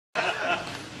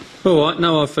All right,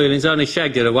 no hard feelings. I only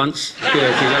shagged her once.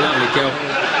 Yeah, she's a lovely girl.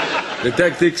 The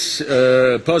tactics,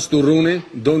 pass to Rooney,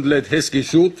 don't let Heskey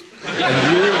shoot.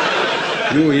 And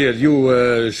you here,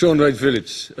 Sean Wright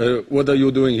Phillips, what are you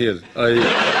doing here?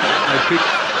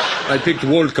 I picked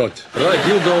Walcott. Right,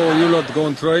 you lot go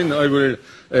and train. I will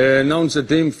announce the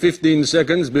team 15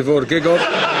 seconds before kickoff.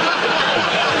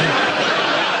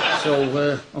 So,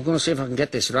 I'm going to see if I can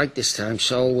get this right this time.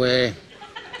 So,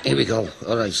 here we go.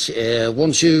 All right.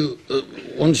 One, two. What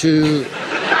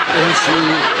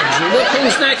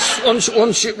comes next? One,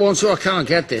 two. I can't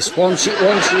get this. One, two.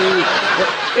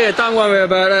 Yeah, don't worry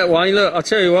about that, Wayne. Look, I'll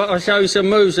tell you what, I'll show you some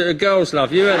moves that the girls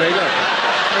love. You ready? Look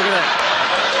at that.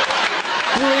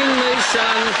 Bring me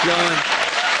sunshine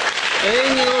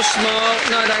in your smile.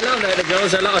 No, they love that, the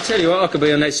girls. I'll tell you what, I could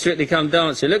be on that Strictly Come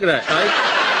Dancing. Look at that, eh?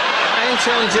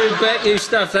 Anton Dubek, you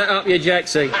stuff that up your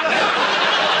jacksie.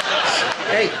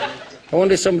 Hey, I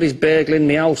wonder if somebody's burgling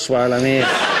me house while I'm here.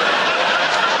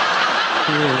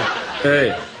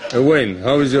 Hey, Wayne,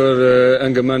 how is your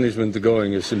anger management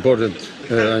going? It's important,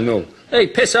 I know. Hey,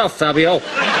 piss off, Fabio.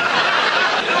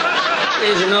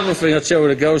 Here's another thing I tell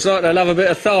the girls, like they love a bit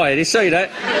of thigh. Did you see that?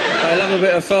 They love a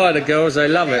bit of thigh, the girls, they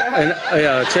love it. And,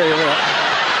 yeah, I'll tell you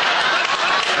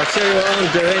what I'm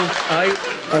doing, eh?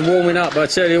 I'm warming up, but I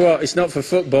tell you what, it's not for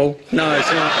football. No,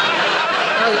 it's not.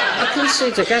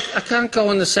 I can't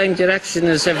go in the same direction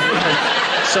as everyone.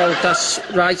 So that's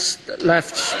right,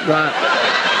 left, right,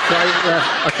 left.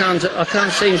 I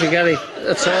can't seem to get it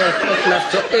at all.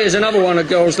 Left. Here's another one that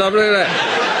goes lovely. Look at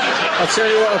that. I'll tell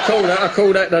you what I call that. I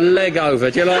call that the leg over.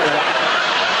 Do you like that?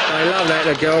 They love that,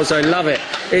 the girls. They love it.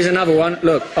 Here's another one.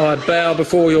 Look, I bow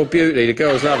before your beauty. The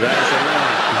girls love that.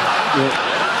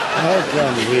 How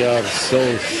come we are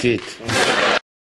so shit?